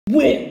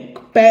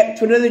Welcome back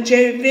to another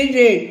cherry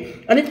video,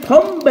 and it's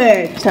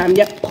Pombear time.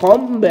 Yeah,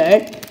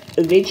 Pombear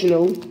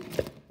original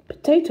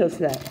potato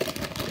snack.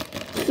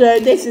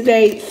 So this is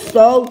a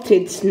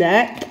salted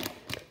snack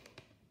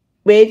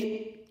with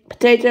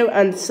potato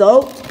and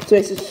salt. So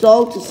it's a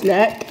salted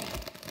snack.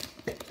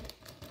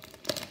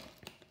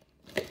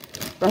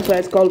 That's why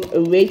it's called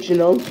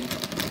original.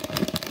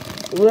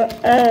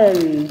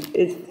 And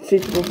it's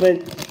suitable for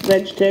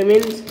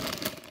vegetarians.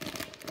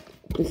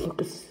 Please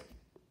focus.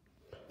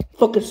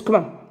 Focus, come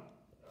on.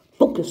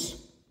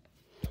 Focus.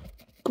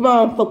 Come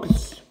on,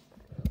 focus.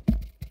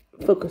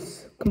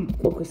 Focus. Come on,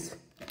 focus.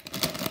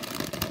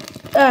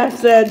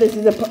 So this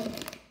is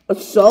a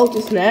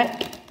salty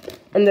snack.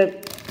 And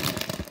the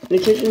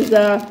nutritions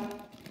are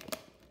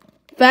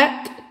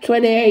fat,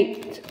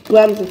 28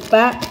 grams of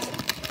fat.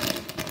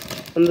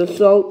 And the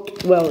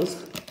salt, well,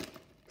 it's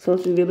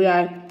supposed to be really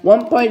high.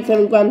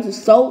 1.7 grams of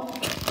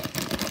salt.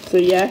 So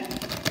yeah.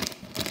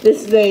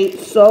 This is a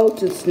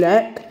salted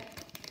snack.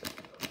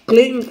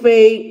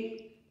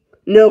 Gluten-free,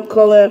 no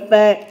colour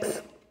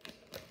effects,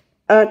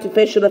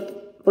 artificial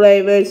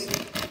flavours.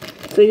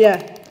 So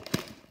yeah.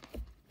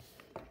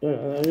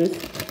 Let's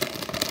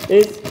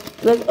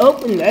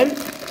open them.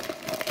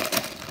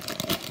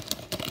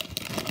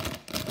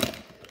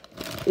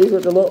 This is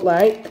what they look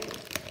like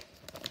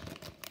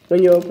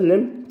when you open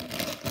them.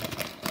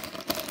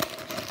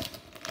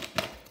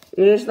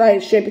 They're just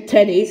like shape of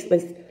teddies.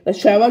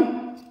 Let's try one.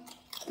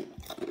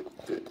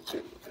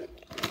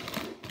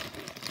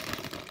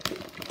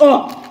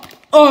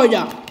 Oh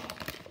yeah.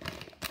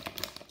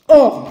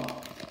 Oh.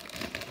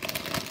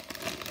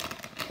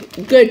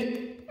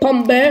 Good.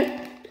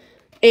 Pombear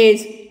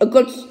is a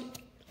good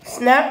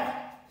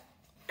snack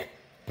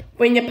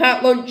when you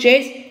pack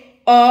lunches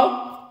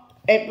or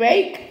a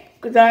break.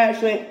 Because I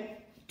actually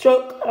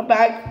took a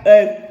bag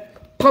of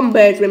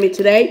Pombears with me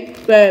today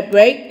for a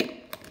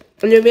break.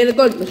 And they're really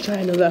good. Let's try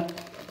another.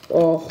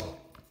 Oh.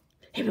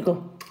 Here we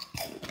go.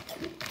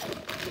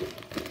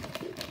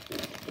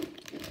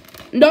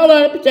 Not a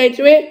lot of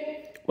potato here.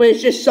 Well,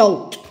 it's just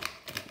salt.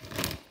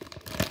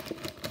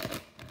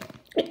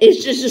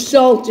 It's just a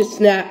salted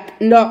snack.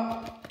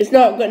 It's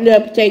not got no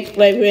potato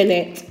flavour in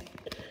it.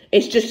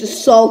 It's just a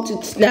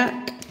salted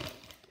snack.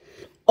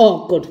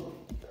 Oh, good.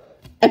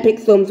 Epic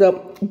thumbs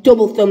up.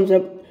 Double thumbs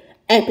up.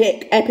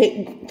 Epic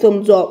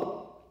thumbs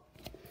up.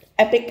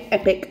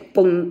 Epic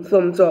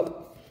thumbs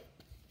up.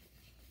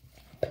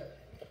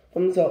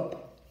 Thumbs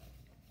up.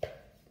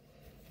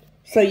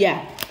 So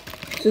yeah.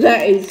 So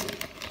that is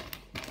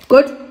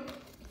good.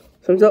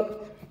 Thumbs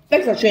up.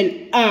 Thanks for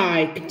watching.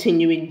 I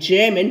continue in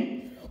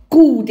German.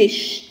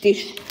 Gutes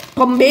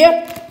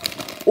Pombear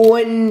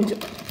und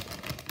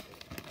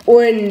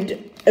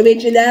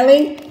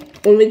original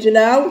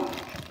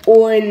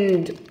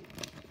und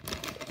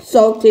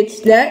salted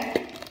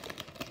snack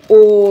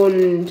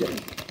und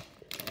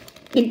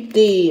gibt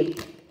die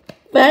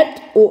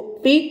Fett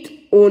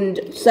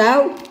und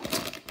Sal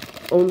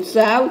und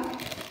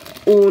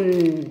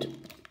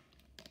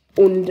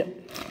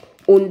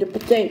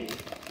Potato.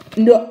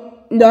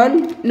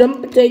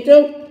 Non-potato,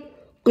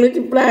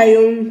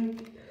 gluten-free,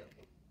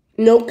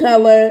 no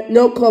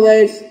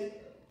colors,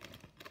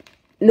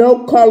 no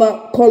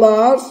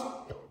colors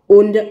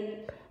und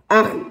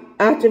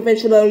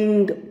artificial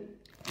und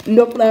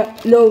no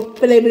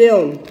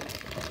Flavoring.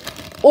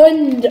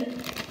 Und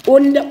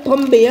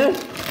Pombear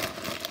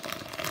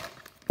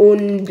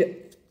und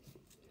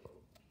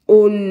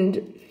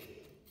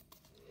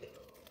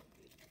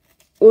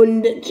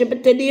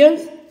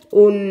Chipotatoes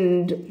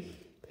und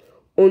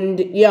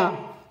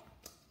ja.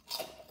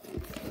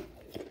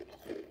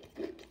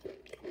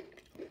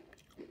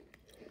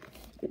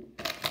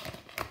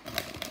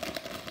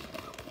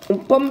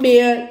 Und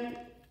Pombear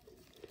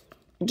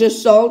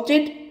just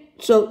salted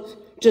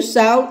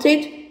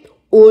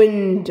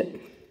und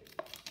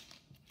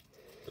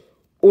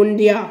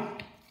ja.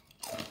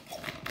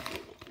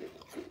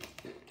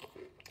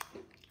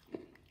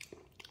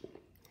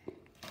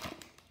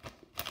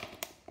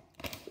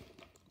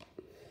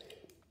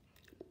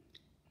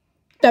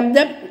 Thumbs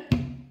up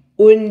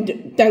und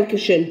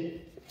Dankeschön.